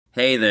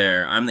Hey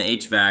there, I'm the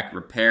HVAC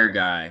Repair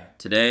Guy.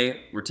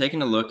 Today, we're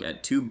taking a look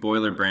at two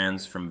boiler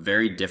brands from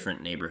very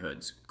different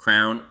neighborhoods,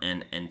 Crown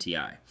and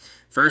NTI.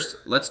 First,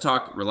 let's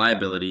talk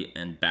reliability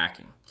and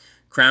backing.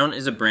 Crown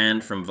is a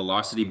brand from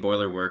Velocity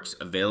Boiler Works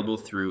available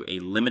through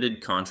a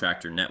limited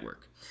contractor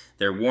network.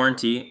 Their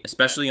warranty,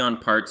 especially on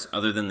parts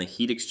other than the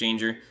heat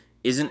exchanger,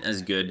 isn't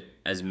as good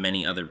as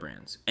many other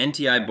brands.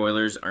 NTI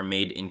boilers are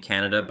made in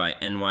Canada by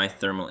NY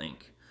Thermal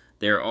Inc.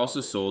 They are also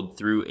sold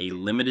through a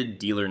limited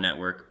dealer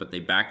network, but they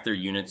back their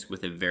units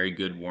with a very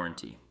good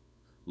warranty.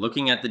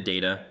 Looking at the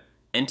data,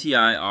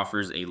 NTI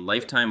offers a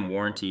lifetime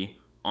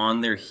warranty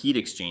on their heat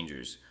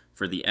exchangers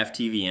for the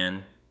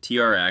FTVN,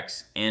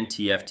 TRX, and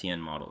TFTN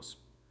models.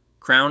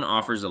 Crown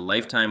offers a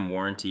lifetime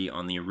warranty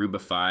on the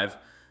Aruba 5,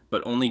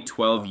 but only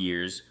 12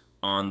 years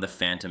on the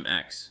Phantom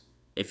X.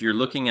 If you're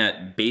looking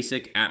at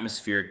basic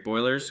atmospheric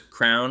boilers,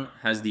 Crown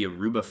has the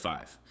Aruba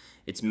 5.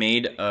 It's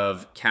made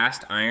of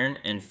cast iron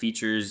and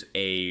features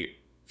a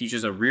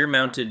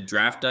rear-mounted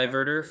draft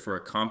diverter for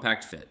a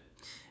compact fit.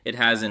 It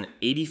has an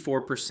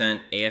 84%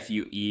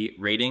 AFUE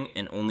rating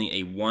and only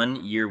a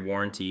 1-year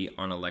warranty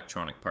on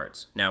electronic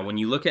parts. Now, when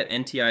you look at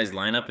NTI's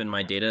lineup in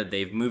my data,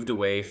 they've moved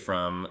away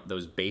from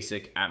those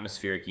basic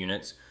atmospheric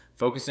units,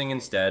 focusing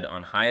instead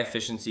on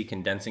high-efficiency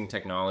condensing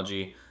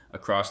technology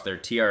across their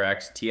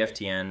TRX,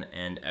 TFTN,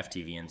 and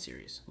FTVN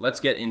series. Let's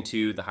get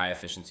into the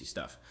high-efficiency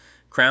stuff.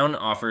 Crown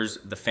offers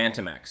the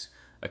Phantom X,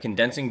 a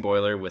condensing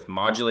boiler with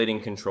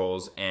modulating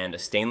controls and a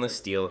stainless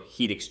steel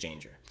heat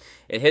exchanger.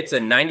 It hits a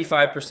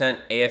 95%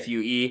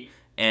 AFUE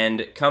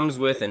and comes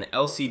with an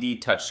LCD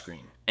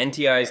touchscreen.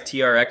 NTI's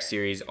TRX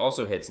series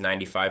also hits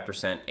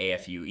 95%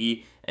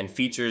 AFUE and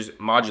features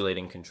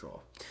modulating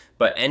control.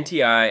 But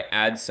NTI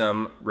adds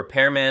some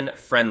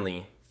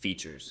repairman-friendly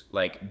features,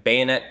 like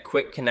bayonet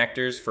quick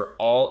connectors for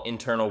all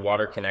internal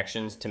water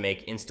connections to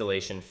make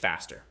installation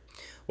faster.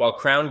 While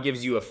Crown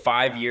gives you a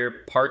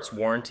 5-year parts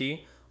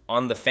warranty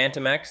on the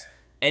Phantom X,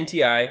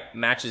 NTI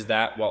matches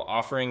that while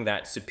offering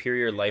that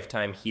superior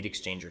lifetime heat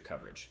exchanger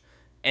coverage.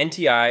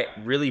 NTI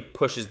really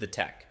pushes the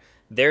tech.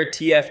 Their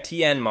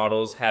TFTN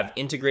models have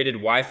integrated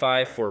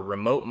Wi-Fi for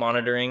remote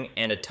monitoring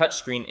and a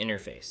touchscreen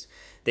interface.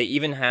 They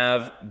even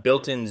have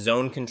built-in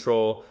zone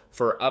control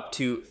for up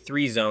to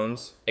 3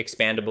 zones,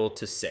 expandable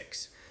to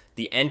 6.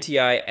 The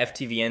NTI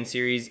FTVN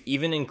series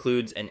even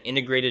includes an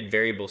integrated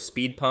variable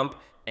speed pump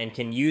and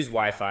can use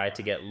Wi-Fi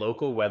to get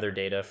local weather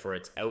data for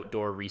its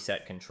outdoor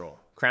reset control.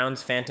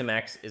 Crown's Phantom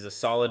X is a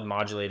solid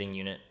modulating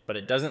unit, but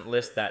it doesn't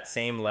list that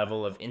same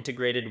level of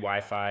integrated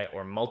Wi-Fi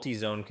or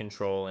multi-zone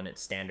control in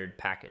its standard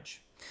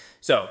package.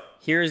 So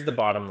here's the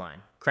bottom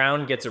line.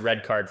 Crown gets a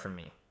red card from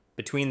me.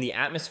 Between the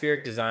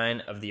atmospheric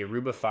design of the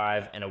Aruba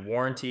 5 and a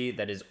warranty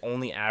that is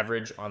only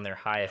average on their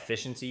high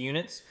efficiency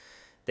units,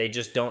 they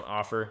just don't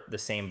offer the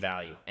same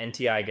value.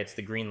 NTI gets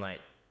the green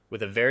light.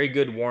 With a very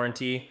good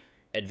warranty,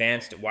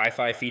 advanced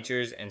Wi-Fi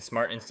features, and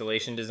smart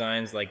installation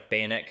designs like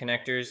bayonet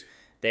connectors,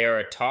 they are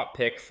a top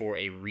pick for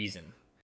a reason.